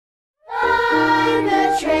find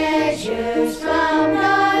the treasures from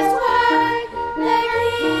God's word that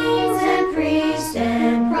kings and priests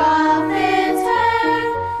and prophets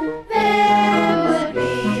heard. There would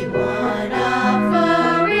be one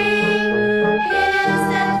offering, His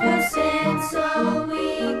death for sin, so we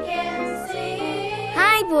can sing.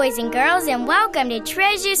 Hi, boys and girls, and welcome to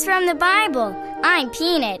Treasures from the Bible. I'm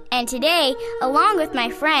Peanut, and today, along with my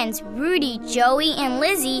friends Rudy, Joey, and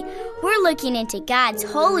Lizzie, we're looking into God's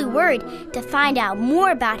holy word to find out more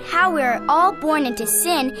about how we are all born into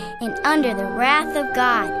sin and under the wrath of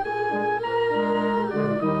God.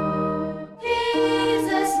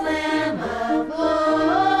 Jesus, Lamb of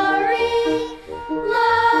glory,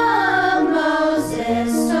 love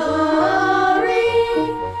Moses' story,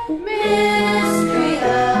 mystery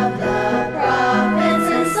of the prophets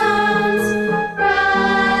and sons,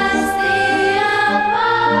 Christ the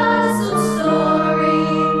apostle story.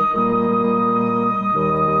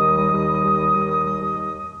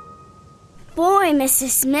 Boy, Mrs.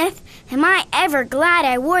 Smith, am I ever glad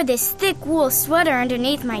I wore this thick wool sweater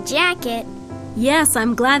underneath my jacket. Yes,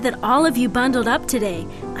 I'm glad that all of you bundled up today.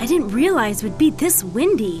 I didn't realize it would be this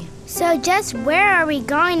windy. So just where are we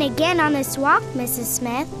going again on this walk, Mrs.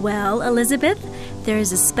 Smith? Well, Elizabeth, there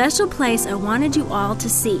is a special place I wanted you all to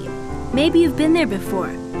see. Maybe you've been there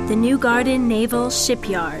before, the New Garden Naval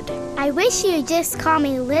Shipyard. I wish you'd just call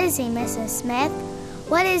me Lizzie, Mrs. Smith.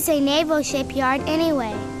 What is a naval shipyard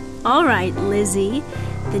anyway? All right, Lizzie.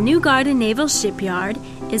 The New Garden Naval Shipyard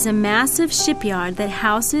is a massive shipyard that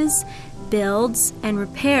houses, builds, and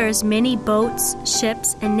repairs many boats,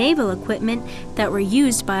 ships, and naval equipment that were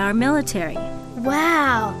used by our military.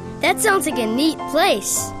 Wow, that sounds like a neat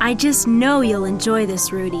place. I just know you'll enjoy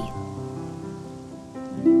this, Rudy.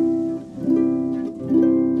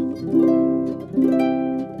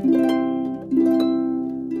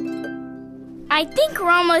 I think we're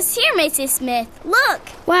almost here, Mrs. Smith. Look!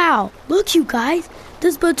 Wow, look you guys,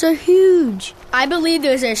 those boats are huge. I believe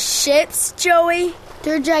those are ships, Joey.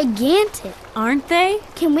 They're gigantic. Aren't they?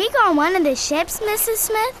 Can we go on one of the ships, Mrs.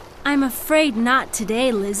 Smith? I'm afraid not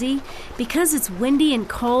today, Lizzie, because it's windy and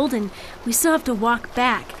cold and we still have to walk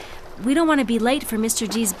back. We don't want to be late for Mr.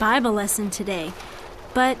 G's Bible lesson today.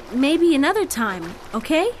 But maybe another time,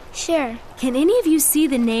 okay? Sure. Can any of you see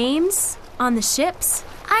the names on the ships?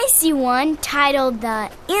 I see one titled the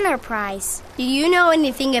Enterprise. Do you know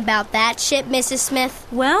anything about that ship, Mrs. Smith?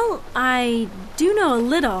 Well, I do know a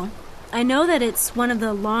little. I know that it's one of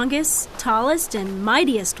the longest, tallest, and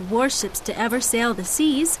mightiest warships to ever sail the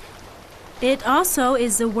seas. It also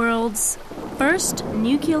is the world's first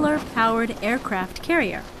nuclear-powered aircraft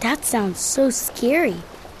carrier. That sounds so scary.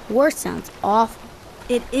 War sounds awful.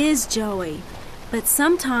 It is, Joey, but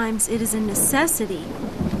sometimes it is a necessity.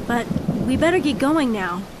 But we better get going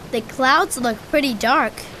now. The clouds look pretty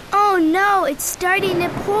dark. Oh no, it's starting to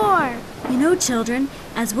pour. You know, children,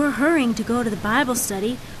 as we're hurrying to go to the Bible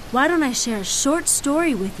study, why don't I share a short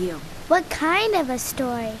story with you? What kind of a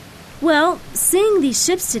story? Well, seeing these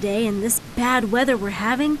ships today and this bad weather we're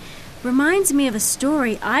having reminds me of a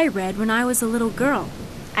story I read when I was a little girl.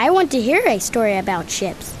 I want to hear a story about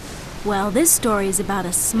ships. Well, this story is about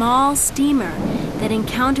a small steamer that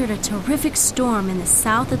encountered a terrific storm in the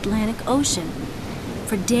South Atlantic Ocean.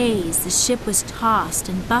 For days, the ship was tossed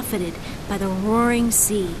and buffeted by the roaring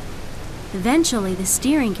sea. Eventually, the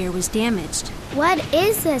steering gear was damaged. What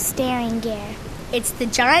is the steering gear? It's the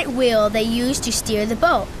giant wheel they use to steer the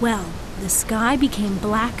boat. Well, the sky became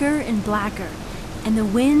blacker and blacker, and the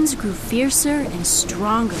winds grew fiercer and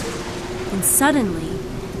stronger. And suddenly,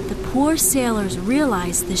 the poor sailors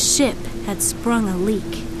realized the ship had sprung a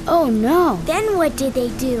leak. Oh no. Then what did they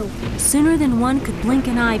do? Sooner than one could blink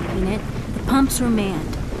an eye, Peanut, the pumps were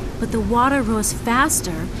manned. But the water rose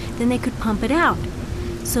faster than they could pump it out.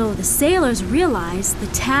 So the sailors realized the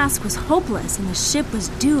task was hopeless and the ship was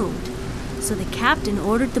doomed. So the captain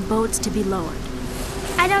ordered the boats to be lowered.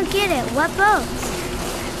 I don't get it. What boats?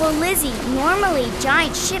 Well, Lizzie, normally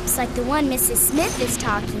giant ships like the one Mrs. Smith is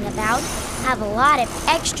talking about have a lot of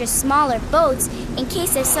extra smaller boats in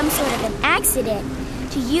case there's some sort of an accident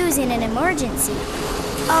to use in an emergency.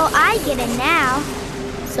 Oh, I get it now.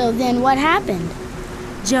 So then what happened?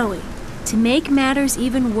 Joey, to make matters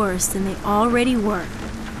even worse than they already were,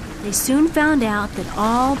 they soon found out that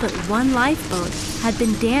all but one lifeboat had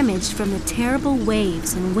been damaged from the terrible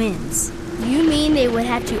waves and winds. You mean they would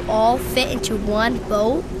have to all fit into one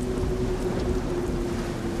boat?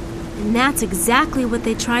 And that's exactly what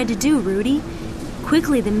they tried to do, Rudy.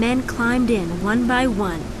 Quickly, the men climbed in one by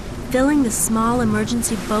one, filling the small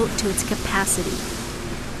emergency boat to its capacity.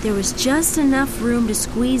 There was just enough room to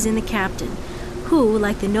squeeze in the captain, who,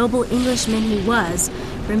 like the noble Englishman he was,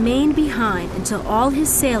 remained behind until all his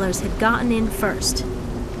sailors had gotten in first.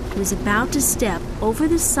 He was about to step over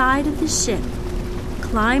the side of the ship,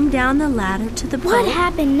 climb down the ladder to the boat. What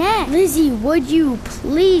happened next? Lizzie, would you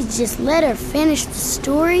please just let her finish the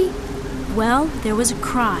story? Well, there was a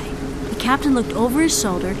cry. The captain looked over his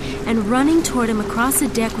shoulder, and running toward him across the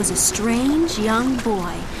deck was a strange young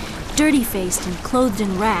boy, dirty-faced and clothed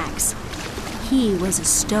in rags. He was a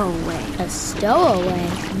stowaway. A stowaway?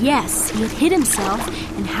 Yes, he had hid himself,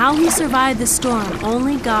 and how he survived the storm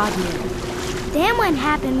only God knew. Then what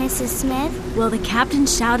happened, Mrs. Smith? Well, the captain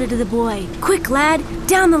shouted to the boy, "Quick, lad,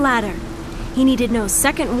 down the ladder!" He needed no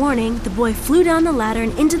second warning. The boy flew down the ladder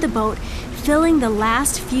and into the boat, filling the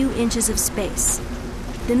last few inches of space.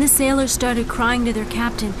 Then the sailors started crying to their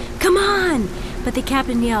captain, "Come on!" But the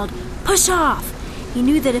captain yelled, "Push off!" He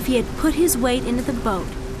knew that if he had put his weight into the boat,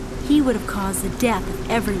 he would have caused the death of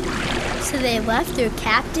everyone. So they left their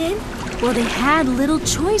captain? Well, they had little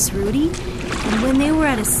choice, Rudy. And when they were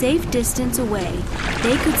at a safe distance away,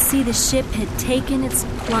 they could see the ship had taken its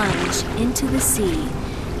plunge into the sea,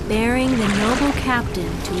 bearing the noble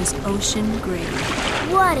captain to his ocean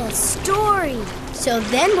grave. What a story! So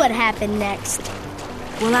then what happened next?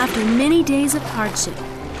 Well, after many days of hardship,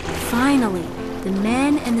 finally, the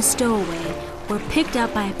men and the stowaway were picked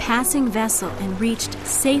up by a passing vessel and reached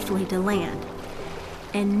safely to land.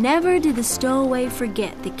 And never did the stowaway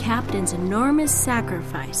forget the captain's enormous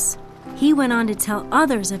sacrifice. He went on to tell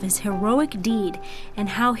others of his heroic deed and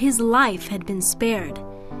how his life had been spared.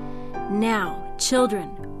 Now, children,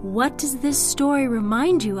 what does this story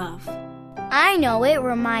remind you of? I know it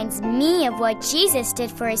reminds me of what Jesus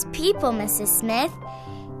did for his people, Mrs. Smith.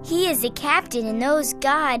 He is the captain, and those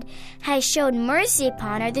God has showed mercy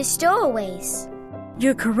upon are the stowaways.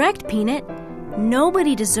 You're correct, Peanut.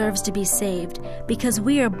 Nobody deserves to be saved because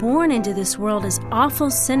we are born into this world as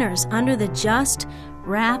awful sinners under the just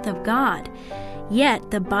wrath of God. Yet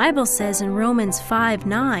the Bible says in Romans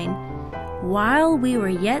 5:9, "While we were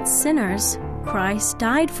yet sinners, Christ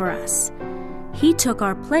died for us." He took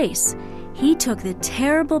our place. He took the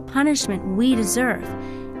terrible punishment we deserve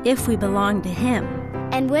if we belong to Him.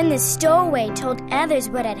 And when the stowaway told others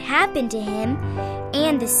what had happened to him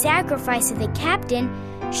and the sacrifice of the captain,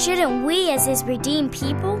 shouldn't we as his redeemed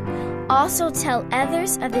people also tell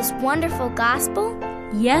others of this wonderful gospel?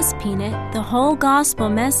 Yes, Peanut, the whole gospel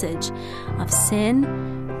message of sin,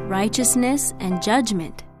 righteousness, and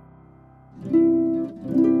judgment.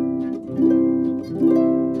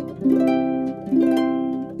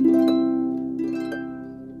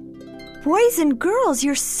 Boys and girls,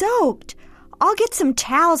 you're soaked. I'll get some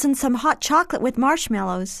towels and some hot chocolate with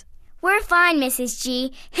marshmallows. We're fine, Mrs.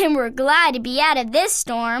 G, and we're glad to be out of this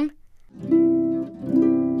storm.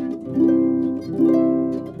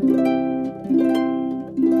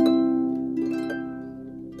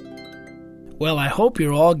 Well, I hope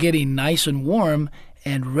you're all getting nice and warm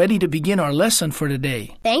and ready to begin our lesson for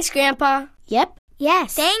today. Thanks, Grandpa. Yep.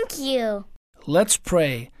 Yes. Thank you. Let's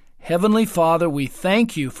pray. Heavenly Father, we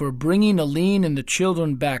thank you for bringing Aline and the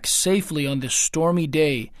children back safely on this stormy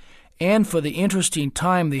day and for the interesting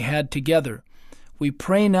time they had together. We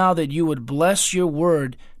pray now that you would bless your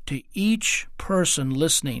word to each person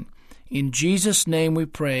listening. In Jesus' name we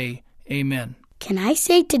pray. Amen. Can I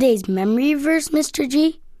say today's memory verse, Mr.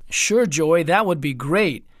 G? Sure, Joey, that would be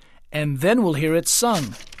great. And then we'll hear it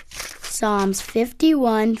sung. Psalms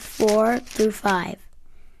 51, 4-5.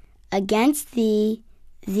 Against thee,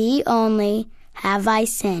 thee only, have I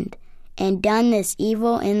sinned, and done this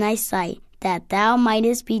evil in thy sight, that thou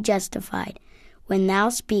mightest be justified when thou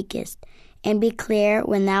speakest, and be clear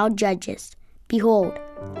when thou judgest. Behold,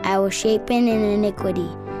 I was shapen in iniquity,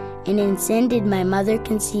 and in sin did my mother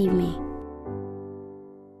conceive me.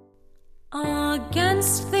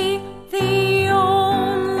 Against thee, thee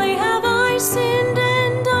only have I sinned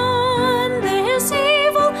and done this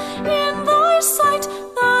evil in thy sight,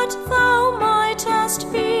 that thou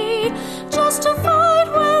mightest be justified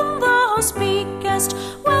when thou speakest,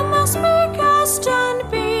 and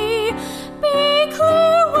be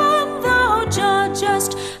clear when thou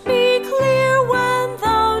judgest, be clear when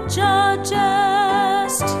thou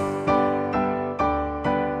judgest.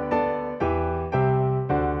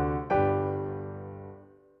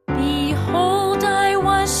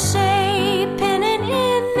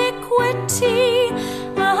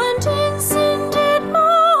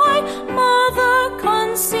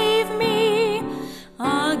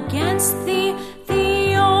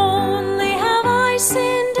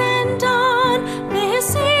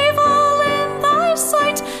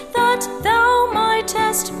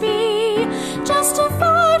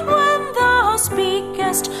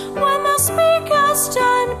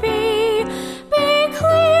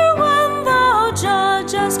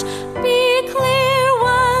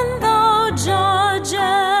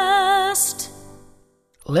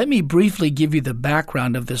 Let me briefly give you the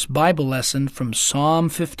background of this Bible lesson from Psalm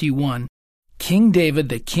 51. King David,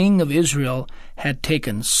 the king of Israel, had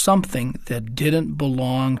taken something that didn't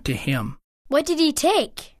belong to him. What did he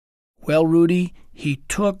take? Well, Rudy, he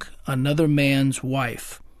took another man's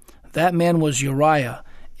wife. That man was Uriah,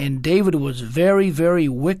 and David was very, very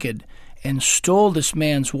wicked and stole this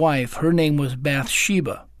man's wife. Her name was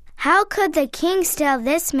Bathsheba. How could the king steal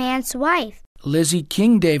this man's wife? Lizzie,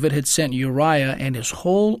 King David had sent Uriah and his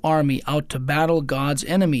whole army out to battle God's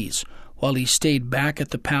enemies while he stayed back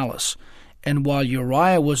at the palace. And while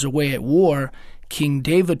Uriah was away at war, King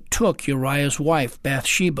David took Uriah's wife,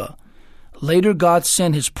 Bathsheba. Later, God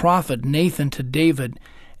sent his prophet Nathan to David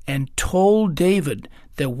and told David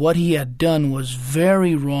that what he had done was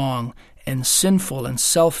very wrong and sinful and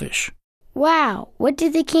selfish. Wow, what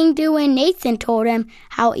did the king do when Nathan told him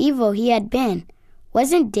how evil he had been?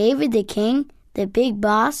 Wasn't David the king, the big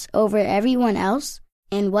boss over everyone else?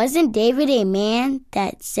 And wasn't David a man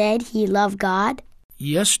that said he loved God?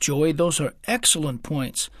 Yes, Joey, those are excellent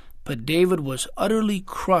points. But David was utterly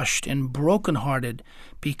crushed and brokenhearted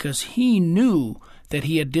because he knew that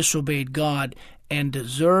he had disobeyed God and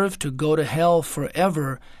deserved to go to hell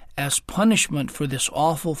forever as punishment for this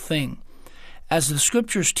awful thing. As the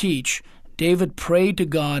scriptures teach, David prayed to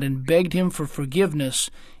God and begged him for forgiveness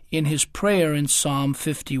in his prayer in Psalm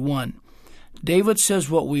 51. David says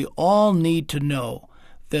what we all need to know,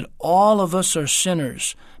 that all of us are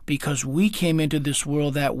sinners because we came into this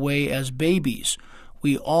world that way as babies.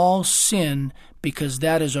 We all sin because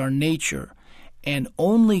that is our nature, and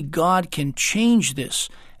only God can change this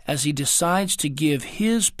as he decides to give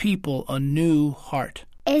his people a new heart.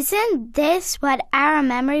 Isn't this what our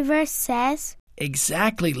memory verse says?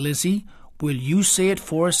 Exactly, Lizzie. Will you say it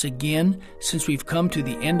for us again since we've come to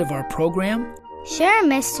the end of our program? Sure,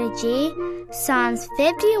 Mr. G. Psalms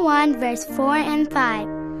 51, verse 4 and 5.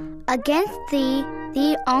 Against thee,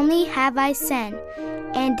 thee only have I sinned,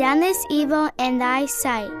 and done this evil in thy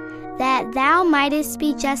sight, that thou mightest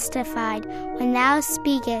be justified when thou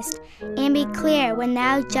speakest, and be clear when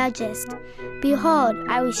thou judgest. Behold,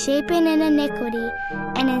 I was shapen in iniquity,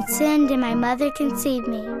 and in sin did my mother conceive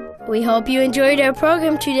me. We hope you enjoyed our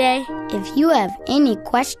program today. If you have any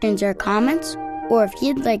questions or comments, or if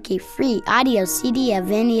you'd like a free audio CD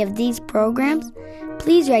of any of these programs,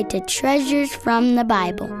 please write to Treasures from the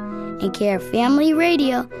Bible and care of Family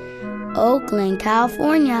Radio, Oakland,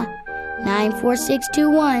 California,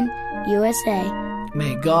 94621, USA.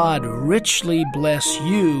 May God richly bless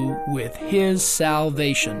you with his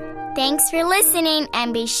salvation. Thanks for listening,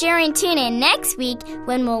 and be sure and tune in next week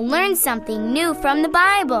when we'll learn something new from the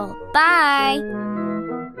Bible. Bye!